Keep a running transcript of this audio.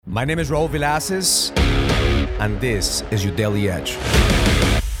My name is Raul Villacis, and this is your Daily Edge.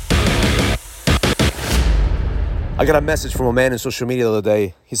 I got a message from a man in social media the other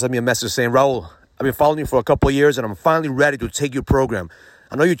day. He sent me a message saying, Raul, I've been following you for a couple of years, and I'm finally ready to take your program.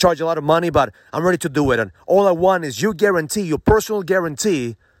 I know you charge a lot of money, but I'm ready to do it. And all I want is your guarantee, your personal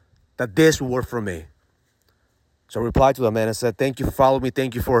guarantee, that this will work for me. So I replied to the man and said, thank you for following me.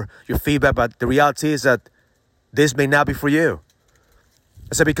 Thank you for your feedback. But the reality is that this may not be for you.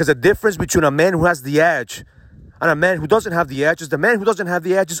 I said, because the difference between a man who has the edge and a man who doesn't have the edge is the man who doesn't have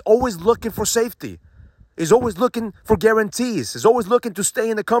the edge is always looking for safety. He's always looking for guarantees. He's always looking to stay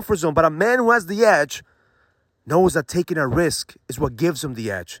in the comfort zone. But a man who has the edge knows that taking a risk is what gives him the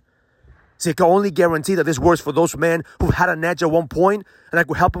edge. See, I can only guarantee that this works for those men who had an edge at one point, and I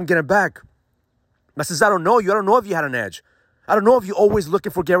could help them get it back. But since I don't know you, I don't know if you had an edge. I don't know if you're always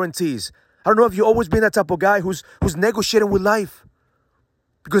looking for guarantees. I don't know if you've always been that type of guy who's negotiating with life.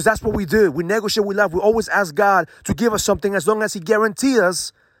 Because that's what we do. We negotiate with life. We always ask God to give us something as long as He guarantees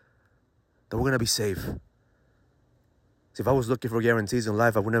us that we're going to be safe. See, if I was looking for guarantees in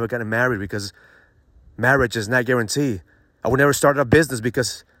life, I would never get married because marriage is not guaranteed. I would never start a business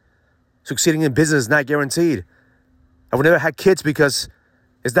because succeeding in business is not guaranteed. I would never have kids because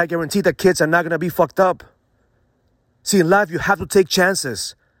it's not guaranteed that kids are not going to be fucked up. See, in life, you have to take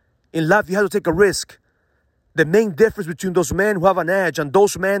chances. In life, you have to take a risk. The main difference between those men who have an edge and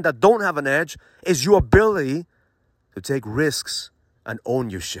those men that don't have an edge is your ability to take risks and own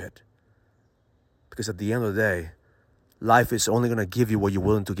your shit. Because at the end of the day, life is only going to give you what you're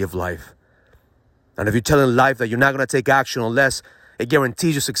willing to give life. And if you're telling life that you're not going to take action unless it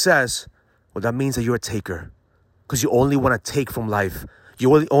guarantees you success, well, that means that you're a taker. Because you only want to take from life.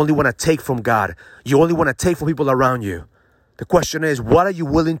 You only want to take from God. You only want to take from people around you. The question is, what are you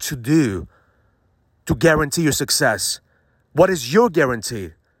willing to do to guarantee your success? What is your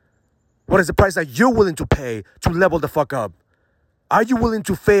guarantee? What is the price that you're willing to pay to level the fuck up? Are you willing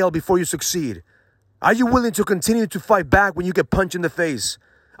to fail before you succeed? Are you willing to continue to fight back when you get punched in the face?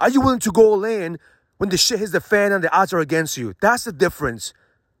 Are you willing to go all in when the shit hits the fan and the odds are against you? That's the difference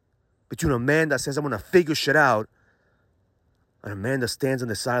between a man that says, I'm going to figure shit out, and a man that stands on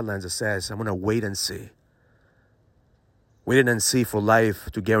the sidelines and says, I'm going to wait and see. Waiting and see for life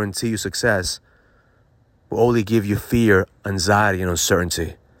to guarantee you success will only give you fear, anxiety, and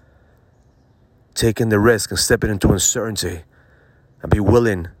uncertainty. Taking the risk and stepping into uncertainty and be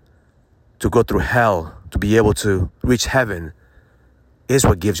willing to go through hell to be able to reach heaven is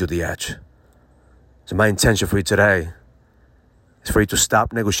what gives you the edge. So my intention for you today is for you to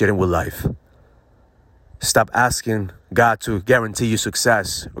stop negotiating with life. Stop asking God to guarantee you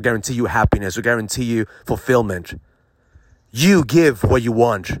success or guarantee you happiness or guarantee you fulfillment. You give what you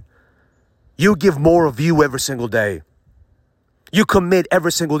want. You give more of you every single day. You commit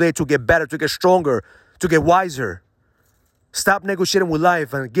every single day to get better, to get stronger, to get wiser. Stop negotiating with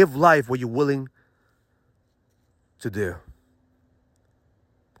life and give life what you're willing to do.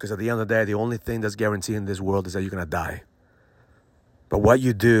 Because at the end of the day, the only thing that's guaranteed in this world is that you're going to die. But what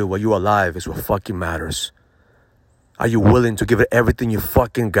you do while you're alive is what fucking matters. Are you willing to give it everything you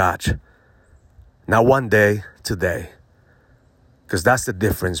fucking got? Not one day, today. Because that's the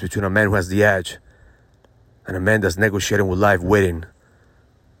difference between a man who has the edge and a man that's negotiating with life, waiting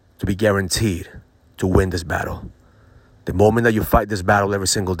to be guaranteed to win this battle. The moment that you fight this battle every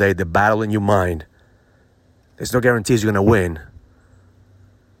single day, the battle in your mind, there's no guarantees you're going to win.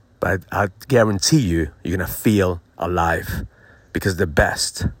 But I guarantee you're going to feel alive because the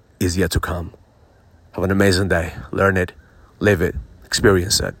best is yet to come. Have an amazing day. Learn it, live it,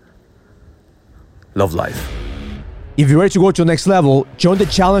 experience it. Love life. If you're ready to go to the next level, join the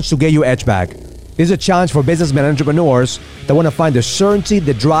challenge to get your edge back. This is a challenge for businessmen and entrepreneurs that want to find the certainty,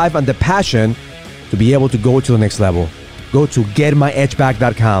 the drive, and the passion to be able to go to the next level. Go to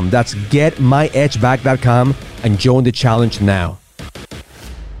getmyedgeback.com. That's getmyedgeback.com and join the challenge now.